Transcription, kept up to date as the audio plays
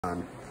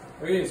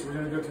Okay, so we're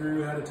going to go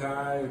through how to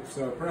tie.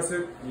 So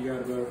prussic, you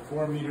got about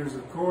 4 meters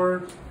of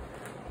cord.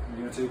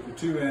 You're going to take your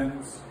two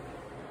ends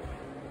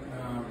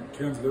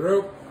of the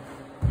rope.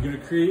 You're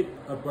going to create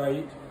a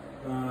bight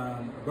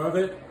above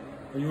it,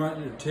 and you want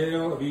your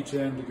tail of each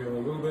end to go a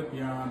little bit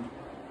beyond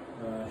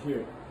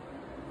here.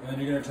 And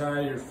then you're going to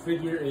tie your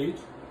figure 8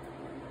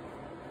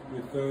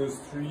 with those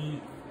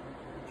 3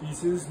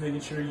 pieces,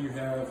 making sure you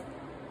have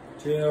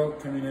tail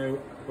coming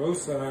out both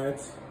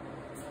sides,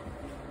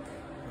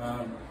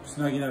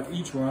 snugging up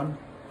each one.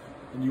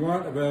 And you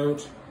want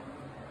about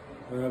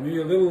maybe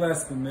a little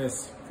less than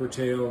this for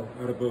tail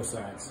out of both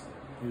sides,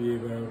 maybe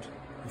about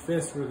a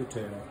fist for the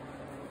tail.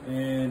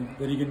 And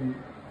then you can,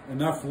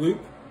 enough loop,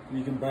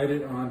 you can bite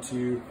it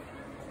onto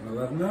an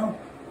 11-0.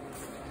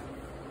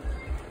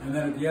 And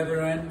then at the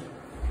other end,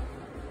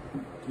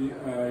 you're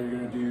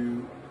going to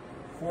do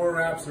 4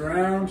 wraps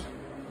around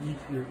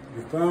your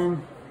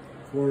thumb,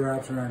 4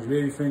 wraps around your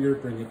baby finger,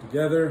 bring it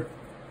together.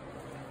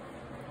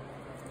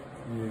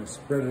 You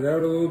spread it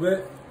out a little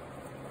bit.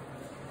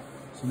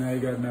 So now you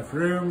got enough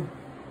room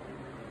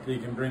so you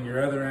can bring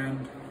your other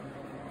end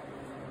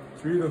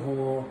through the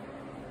hole.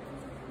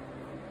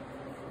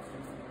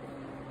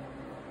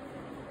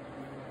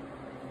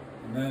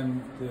 And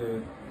then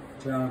the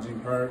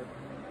challenging part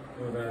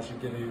of actually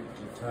getting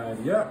it to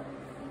tidy up.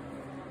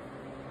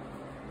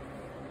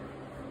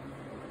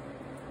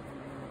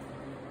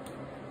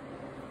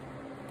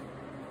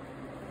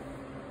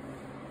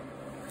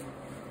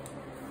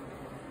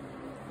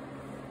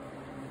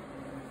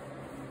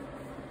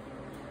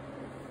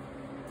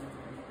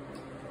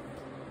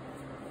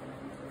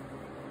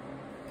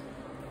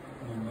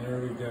 And there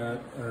we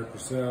got our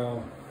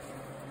Purcell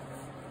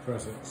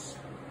prussics.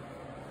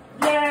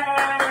 Yay!